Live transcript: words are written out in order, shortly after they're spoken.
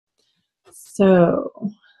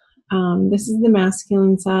So this is the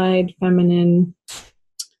masculine side, feminine,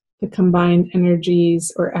 the combined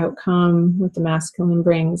energies or outcome, what the masculine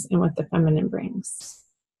brings and what the feminine brings.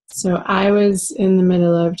 So I was in the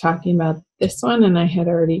middle of talking about this one, and I had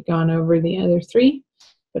already gone over the other three,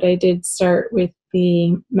 but I did start with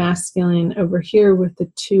the masculine over here with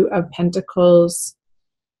the Two of Pentacles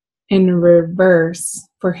in reverse.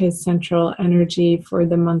 For his central energy for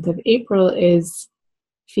the month of April is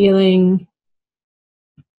feeling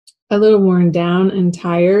a little worn down and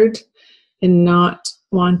tired and not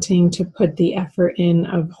wanting to put the effort in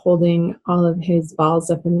of holding all of his balls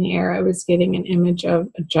up in the air. I was getting an image of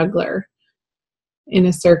a juggler in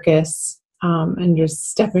a circus, and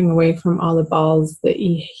just stepping away from all the balls that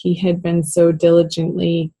he had been so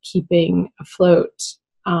diligently keeping afloat,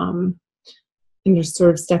 and just sort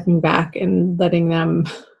of stepping back and letting them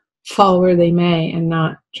fall where they may and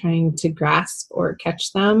not trying to grasp or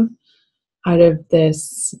catch them out of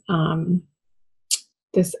this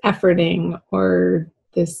this efforting or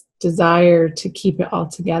this desire to keep it all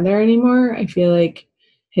together anymore. I feel like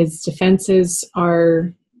his defenses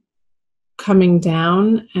are coming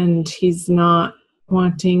down and he's not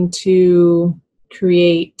wanting to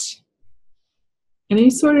create any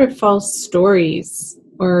sort of false stories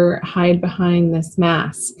or hide behind this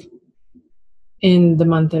mask in the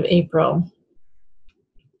month of April.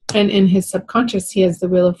 And in his subconscious, he has the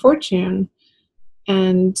Wheel of Fortune.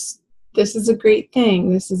 And this is a great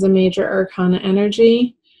thing. This is a major arcana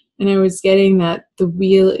energy. And I was getting that the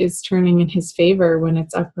wheel is turning in his favor when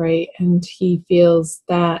it's upright, and he feels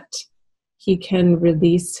that he can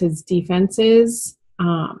release his defenses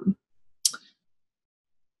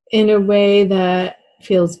in a way that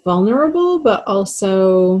feels vulnerable, but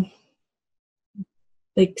also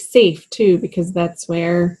like safe too, because that's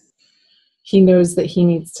where he knows that he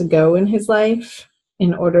needs to go in his life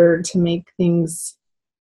in order to make things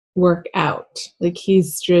work out. Like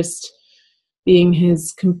he's just being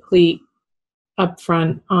his complete,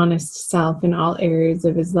 upfront, honest self in all areas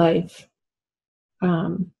of his life.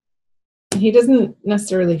 He doesn't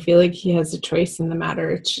necessarily feel like he has a choice in the matter.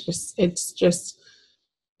 It's just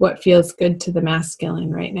what feels good to the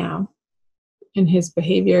masculine right now in his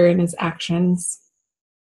behavior and his actions.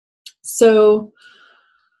 So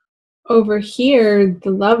over here, the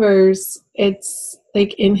Lovers, it's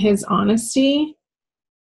like in his honesty,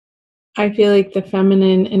 I feel like the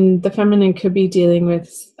feminine could be dealing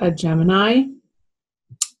with a Gemini,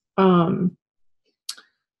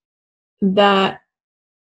 that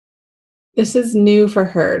this is new for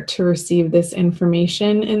her to receive this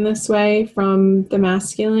information in this way from the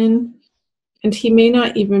masculine. And he may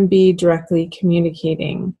not even be directly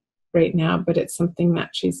communicating right now, but it's something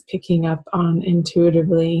that she's picking up on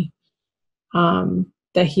intuitively,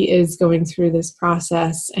 that he is going through this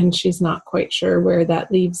process, and she's not quite sure where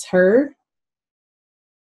that leaves her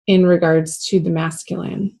in regards to the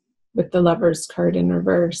masculine with the Lovers card in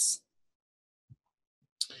reverse.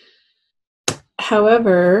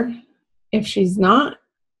 However, if she's not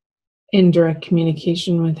in direct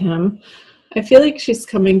communication with him, I feel like she's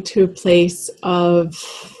coming to a place of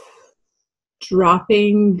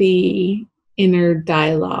dropping the inner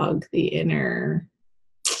dialogue, the inner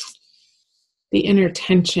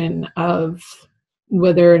tension of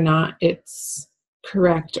whether or not it's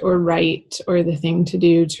correct or right or the thing to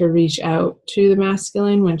do to reach out to the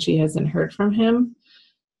masculine when she hasn't heard from him.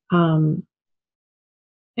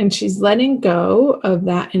 And she's letting go of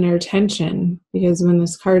that inner tension, because when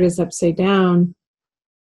this card is upside down,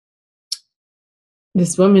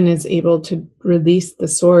 this woman is able to release the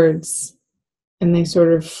swords and they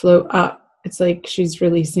sort of float up. It's like she's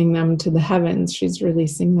releasing them to the heavens. She's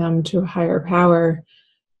releasing them to a higher power.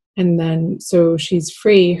 And then, so she's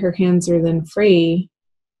free. Her hands are then free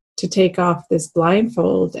to take off this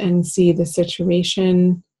blindfold and see the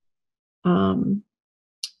situation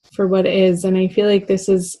for what it is. And I feel like this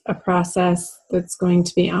is a process that's going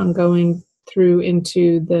to be ongoing through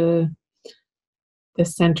into the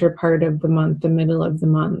center part of the month, the middle of the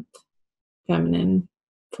month, feminine,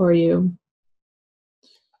 for you.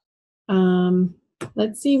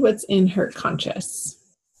 Let's see what's in her conscious.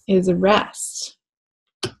 Is a rest.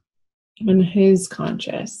 And who's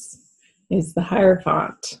conscious is the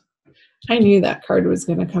Hierophant. I knew that card was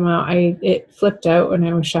going to come out. It flipped out when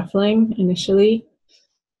I was shuffling initially.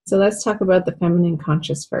 So let's talk about the feminine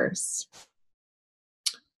conscious first.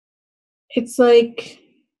 It's like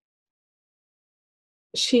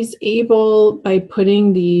she's able, by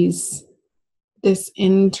putting this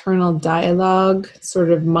internal dialogue,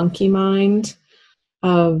 sort of monkey mind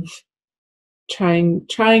of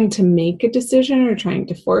trying to make a decision or trying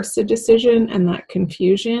to force a decision, and that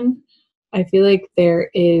confusion I feel like there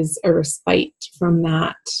is a respite from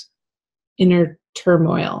that inner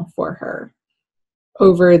turmoil for her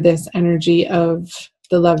over this energy of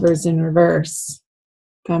the Lovers in reverse,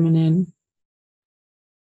 feminine.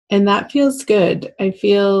 And that feels good. I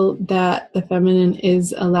feel that the feminine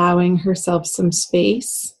is allowing herself some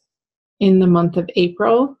space in the month of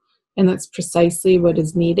April, and that's precisely what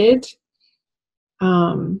is needed.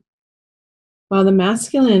 While the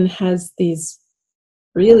masculine has these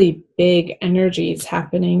really big energies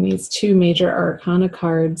happening, these two major arcana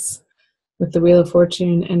cards with the Wheel of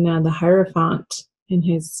Fortune and now the Hierophant in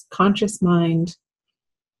his conscious mind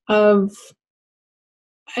of,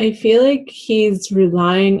 I feel like he's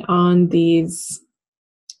relying on these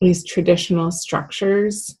traditional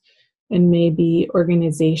structures and maybe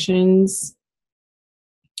organizations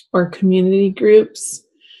or community groups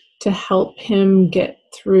to help him get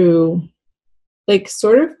through, like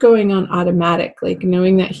sort of going on automatic, like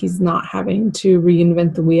knowing that he's not having to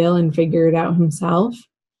reinvent the wheel and figure it out himself.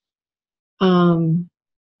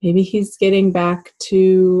 Maybe he's getting back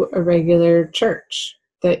to a regular church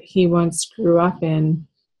that he once grew up in,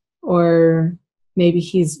 or maybe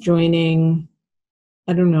he's joining,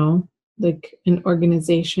 I don't know, like an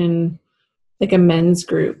organization, like a men's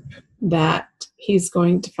group that he's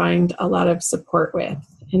going to find a lot of support with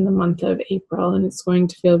in the month of April. And it's going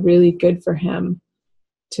to feel really good for him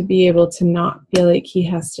to be able to not feel like he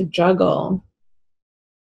has to juggle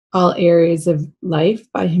all areas of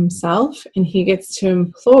life by himself. And he gets to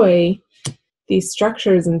employ these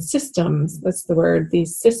structures and systems, that's the word,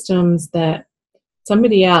 these systems that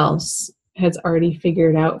somebody else has already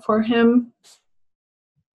figured out for him.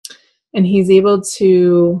 And he's able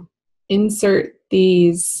to insert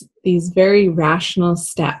these very rational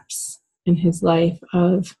steps in his life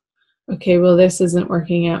of, okay, well, this isn't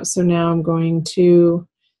working out, so now I'm going to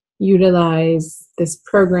utilize this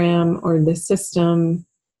program or this system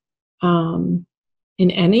in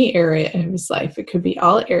any area of his life. It could be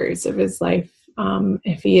all areas of his life.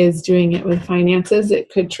 If he is doing it with finances, it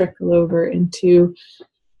could trickle over into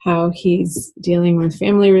how he's dealing with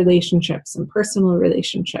family relationships and personal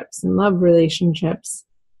relationships and love relationships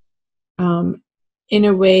in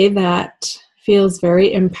a way that feels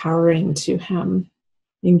very empowering to him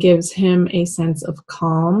and gives him a sense of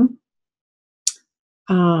calm.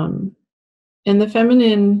 And the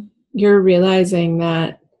feminine, you're realizing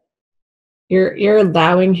that you're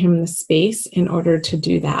allowing him the space in order to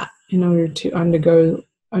do that, in order to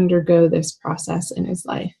undergo this process in his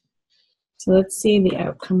life. So let's see the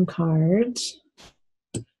outcome card.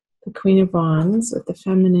 The Queen of Wands with the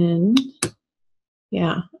feminine.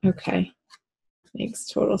 Yeah, okay. Makes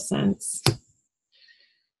total sense.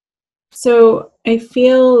 So I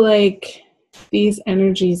feel like these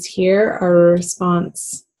energies here are a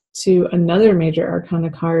response to another major arcana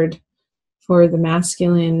card for the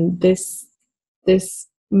masculine, this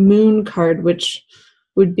moon card, which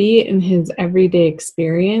would be in his everyday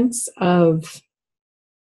experience of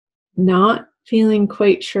not feeling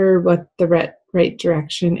quite sure what the right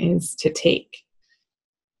direction is to take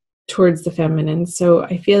towards the feminine. So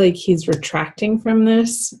I feel like he's retracting from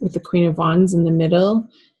this with the Queen of Wands in the middle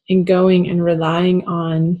and going and relying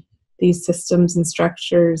on these systems and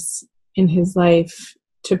structures in his life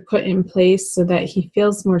to put in place so that he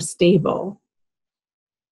feels more stable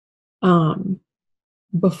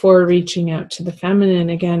before reaching out to the feminine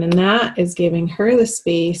again. And that is giving her the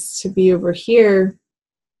space to be over here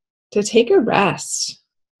to take a rest,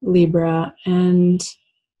 Libra, and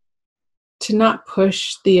to not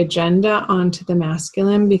push the agenda onto the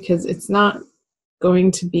masculine, because it's not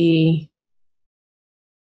going to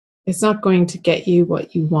get you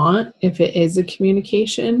what you want if it is a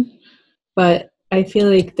communication. But I feel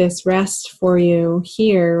like this rest for you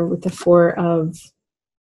here with the Four of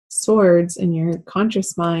Swords in your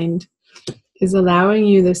conscious mind is allowing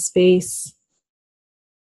you the space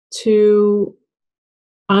to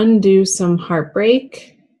undo some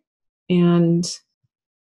heartbreak and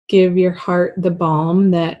give your heart the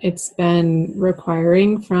balm that it's been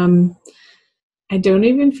requiring from, I don't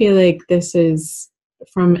even feel like this is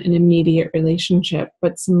from an immediate relationship,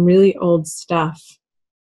 but some really old stuff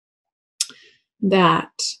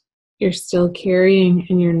that you're still carrying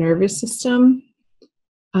in your nervous system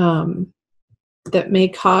that may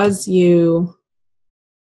cause you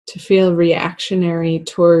to feel reactionary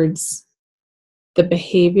towards the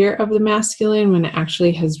behavior of the masculine when it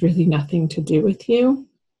actually has really nothing to do with you.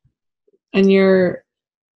 And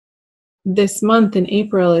this month in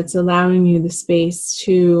April, it's allowing you the space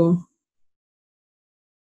to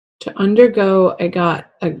undergo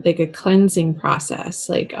a cleansing process,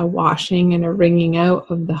 like a washing and a wringing out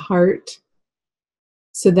of the heart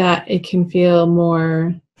so that it can feel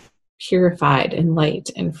more purified and light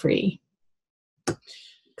and free.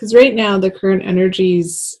 Because right now, the current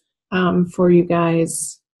energies for you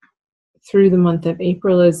guys through the month of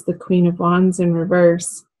April is the Queen of Wands in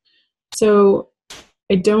reverse. So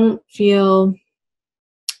I don't feel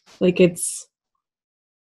like it's,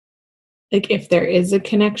 like if there is a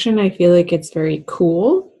connection, I feel like it's very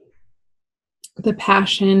cool. The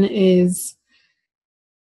passion is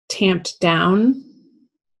tamped down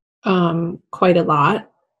quite a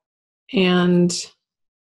lot. And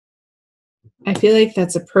I feel like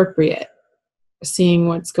that's appropriate, seeing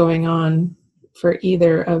what's going on for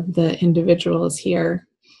either of the individuals here.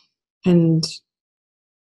 And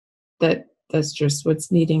that's just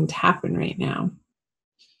what's needing to happen right now.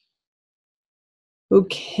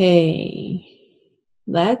 Okay,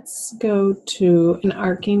 let's go to an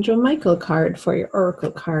Archangel Michael card for your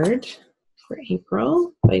Oracle card for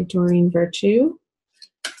April by Doreen Virtue.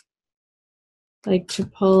 I like to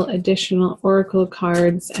pull additional Oracle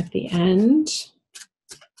cards at the end.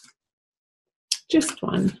 Just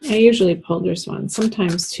one. I usually pull just one.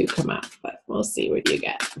 Sometimes two come up, but we'll see what you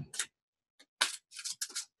get.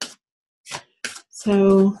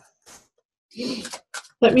 So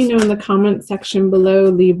let me know in the comment section below,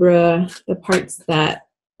 Libra, the parts that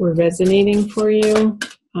were resonating for you.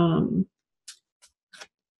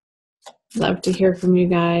 Love to hear from you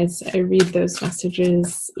guys. I read those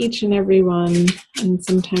messages, each and every one, and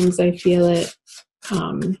sometimes I feel it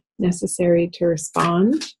necessary to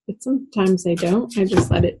respond, but sometimes I don't. I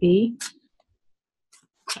just let it be.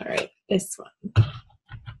 All right, this one.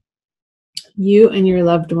 You and your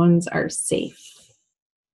loved ones are safe.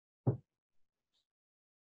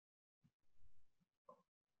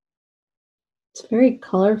 It's very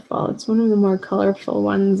colorful. It's one of the more colorful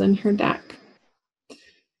ones in her deck.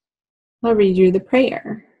 I'll read you the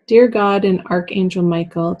prayer. Dear God and Archangel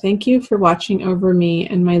Michael, thank you for watching over me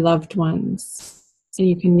and my loved ones. And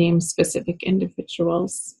you can name specific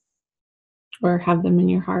individuals or have them in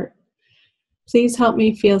your heart. Please help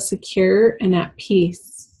me feel secure and at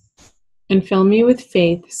peace, and fill me with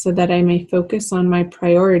faith so that I may focus on my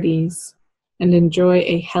priorities and enjoy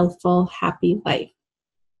a healthful, happy life.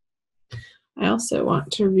 I also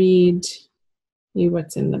want to read you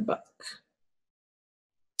what's in the book.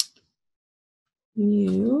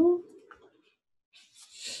 You,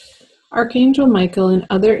 Archangel Michael and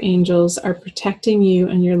other angels are protecting you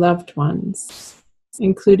and your loved ones,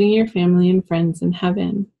 including your family and friends in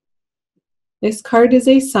heaven. This card is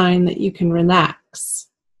a sign that you can relax.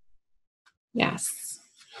 Yes,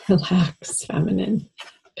 relax, feminine.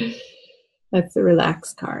 That's the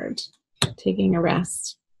relax card, taking a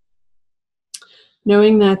rest.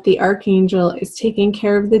 Knowing that the Archangel is taking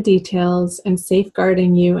care of the details and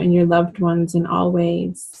safeguarding you and your loved ones in all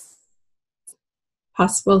ways.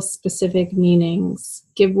 Possible specific meanings.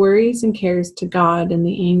 Give worries and cares to God and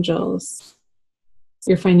the angels.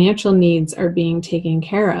 Your financial needs are being taken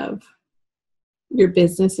care of. Your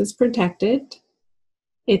business is protected.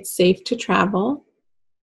 It's safe to travel.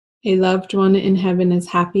 A loved one in heaven is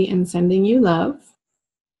happy and sending you love.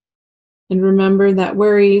 And remember that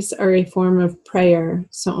worries are a form of prayer,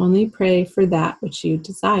 so only pray for that which you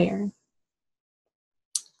desire.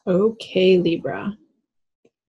 Okay, Libra.